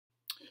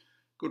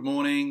Good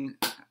morning,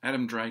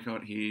 Adam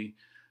Draycott here.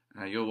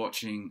 You're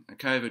watching a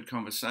COVID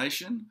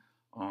conversation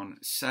on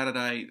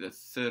Saturday the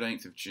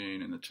 13th of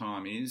June and the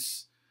time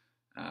is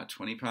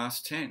 20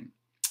 past 10.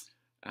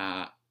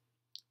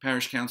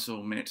 Parish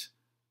Council met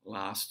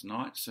last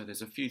night, so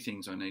there's a few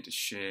things I need to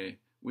share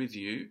with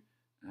you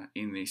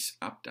in this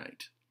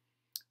update.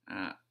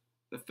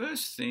 The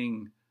first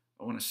thing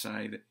I want to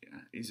say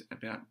is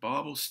about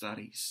Bible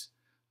studies.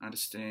 I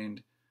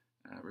understand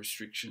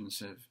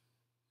restrictions have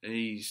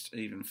eased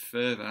even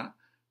further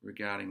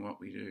regarding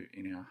what we do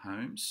in our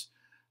homes.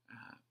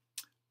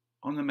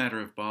 On the matter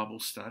of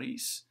Bible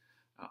studies,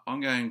 I'm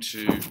going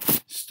to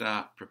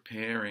start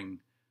preparing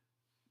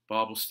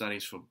Bible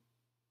studies for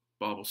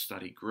Bible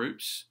study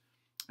groups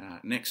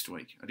next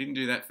week. I didn't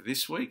do that for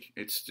this week.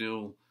 It's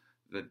still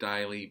the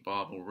daily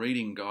Bible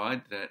reading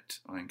guide that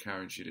I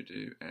encourage you to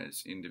do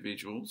as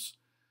individuals.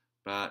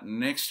 But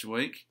next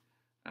week,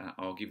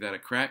 I'll give that a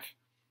crack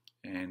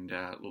and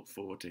look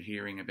forward to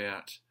hearing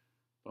about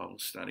Bible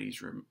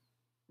studies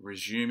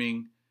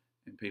resuming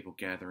and people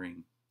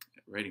gathering,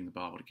 reading the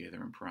Bible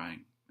together and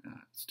praying.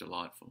 It's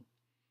delightful.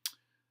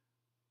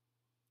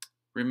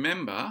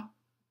 Remember,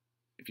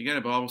 if you go to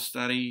Bible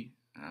study,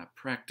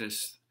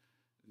 practice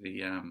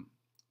the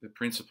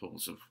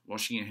principles of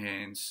washing your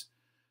hands,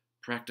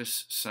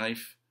 practice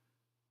safe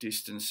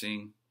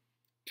distancing,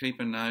 keep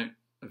a note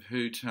of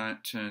who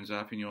turns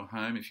up in your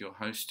home if you're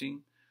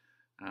hosting,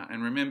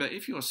 and remember,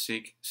 if you're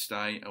sick,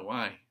 stay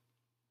away.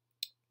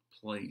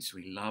 Please,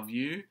 we love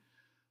you,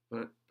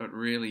 but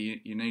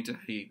really you need to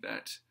heed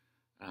that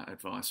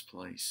advice,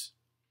 please.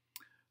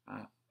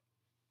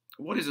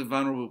 What is a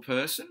vulnerable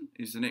person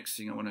is the next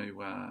thing I want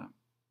to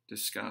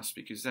discuss,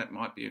 because that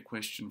might be a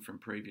question from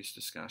previous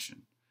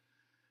discussion.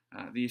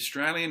 The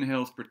Australian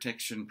Health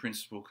Protection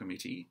Principal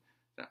Committee,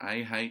 the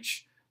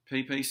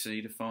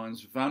AHPPC,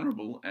 defines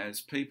vulnerable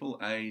as people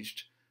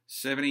aged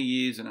 70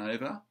 years and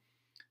over,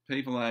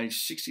 people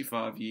aged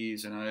 65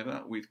 years and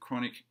over with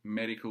chronic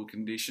medical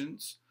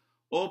conditions,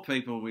 or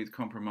people with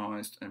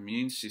compromised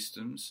immune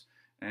systems,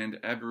 and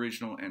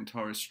Aboriginal and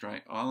Torres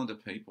Strait Islander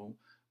people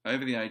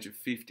over the age of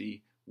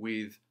 50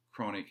 with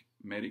chronic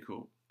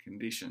medical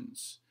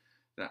conditions.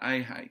 The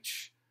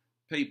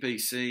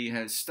AHPPC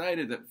has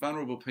stated that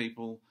vulnerable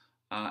people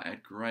are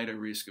at greater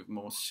risk of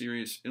more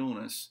serious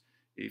illness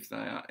if they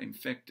are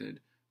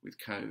infected with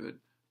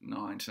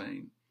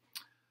COVID-19.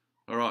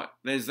 All right,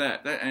 there's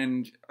that.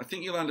 And I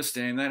think you'll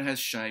understand that has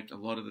shaped a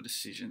lot of the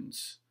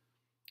decisions,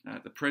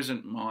 the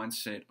present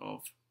mindset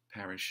of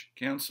Parish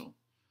Council.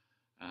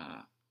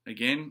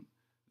 Again,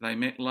 they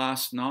met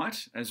last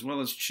night as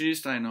well as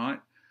Tuesday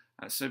night,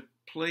 so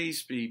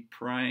please be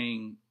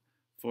praying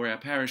for our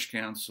Parish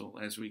Council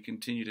as we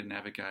continue to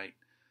navigate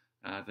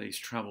these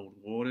troubled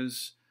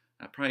waters.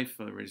 Pray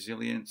for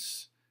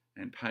resilience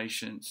and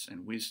patience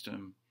and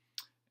wisdom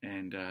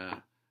and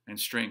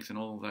strength and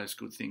all of those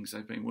good things.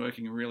 They've been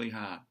working really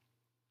hard,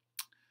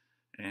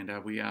 and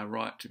we are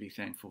right to be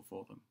thankful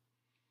for them.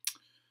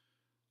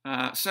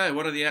 So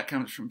what are the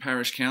outcomes from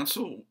Parish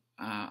Council?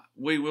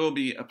 We will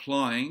be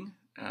applying,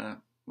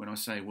 when I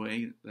say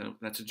we,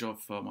 that's a job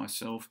for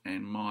myself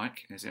and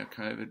Mike as our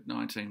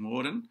COVID-19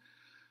 warden.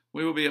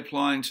 We will be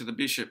applying to the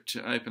Bishop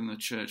to open the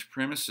church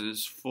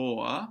premises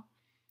for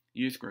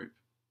youth group,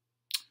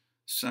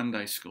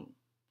 Sunday school,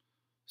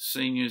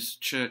 seniors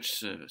church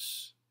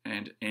service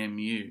and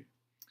MU.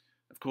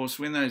 Of course,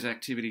 when those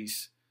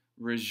activities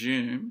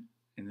resume,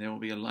 and there will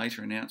be a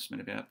later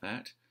announcement about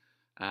that,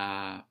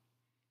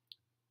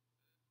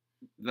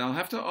 they'll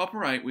have to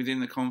operate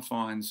within the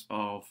confines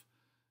of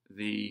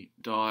the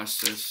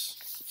diocese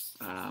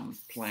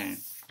plan.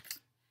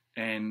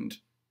 And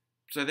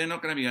so they're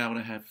not going to be able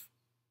to have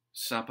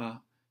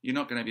supper, you're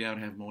not going to be able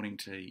to have morning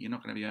tea, you're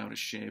not going to be able to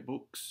share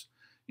books,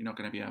 you're not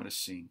going to be able to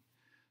sing.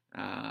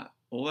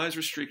 All those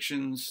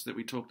restrictions that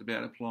we talked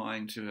about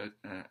applying to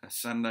a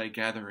Sunday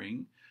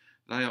gathering,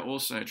 they are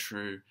also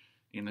true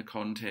in the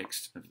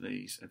context of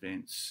these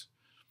events.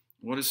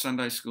 What is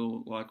Sunday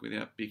school like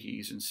without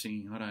bickies and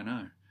singing? I don't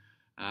know.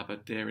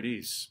 But there it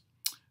is.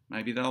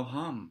 Maybe they'll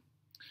hum.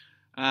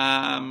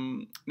 Now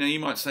you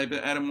might say,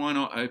 but Adam, why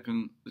not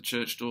open the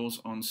church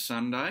doors on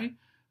Sunday?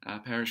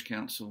 Parish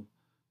Council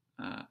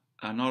are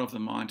not of the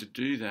mind to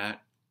do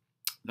that.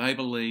 They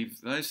believe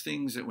those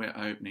things that we're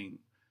opening,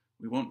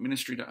 we want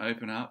ministry to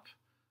open up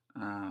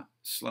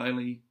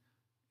slowly,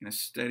 in a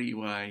steady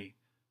way,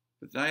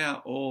 but they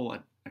are all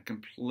a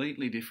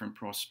completely different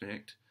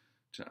prospect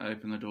to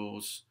open the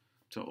doors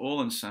to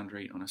all and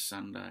sundry on a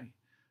Sunday.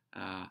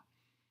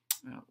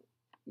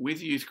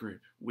 With youth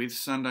group, with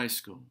Sunday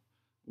school,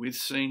 with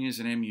seniors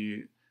and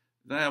MU,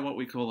 they are what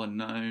we call a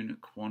known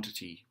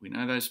quantity. We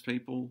know those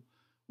people,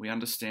 we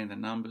understand the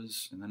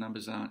numbers, and the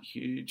numbers aren't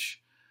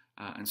huge,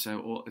 and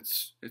so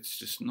it's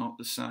just not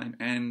the same.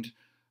 And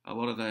a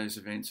lot of those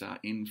events are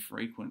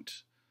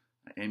infrequent.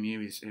 MU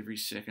is every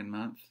second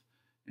month,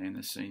 and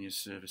the seniors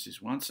service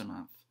is once a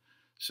month.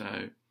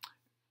 So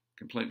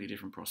completely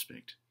different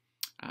prospect.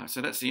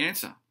 So that's the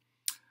answer.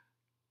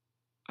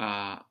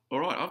 All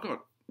right, I've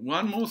got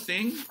one more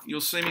thing.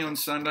 You'll see me on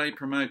Sunday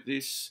promote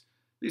this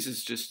This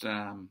is just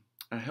a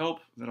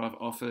help that I've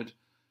offered.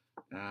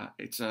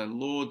 It's a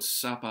Lord's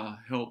Supper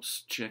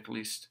helps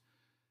checklist.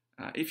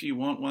 If you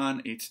want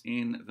one, it's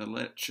in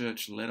the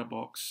church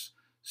letterbox.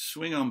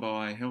 Swing on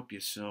by, help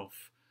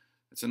yourself.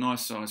 It's a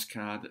nice size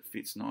card that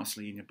fits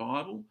nicely in your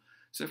Bible.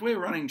 So if we're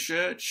running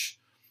church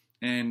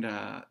and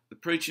the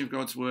preaching of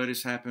God's word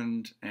has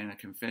happened and a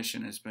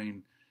confession has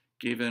been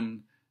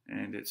given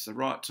and it's the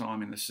right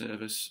time in the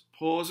service,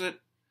 pause it.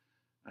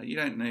 You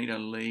don't need a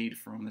lead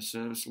from the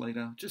service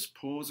leader. Just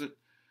pause it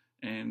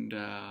and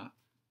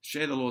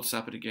share the Lord's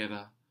Supper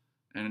together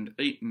and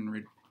eat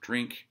and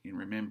drink in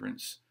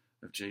remembrance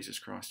of Jesus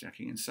Christ, our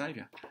King and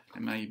Saviour.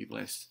 And may you be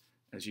blessed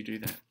as you do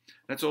that.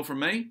 That's all from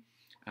me.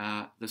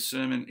 The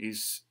sermon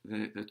is,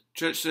 the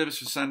church service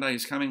for Sunday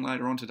is coming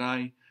later on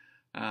today.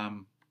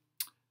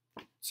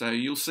 So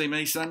you'll see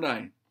me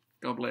Sunday.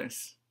 God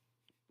bless.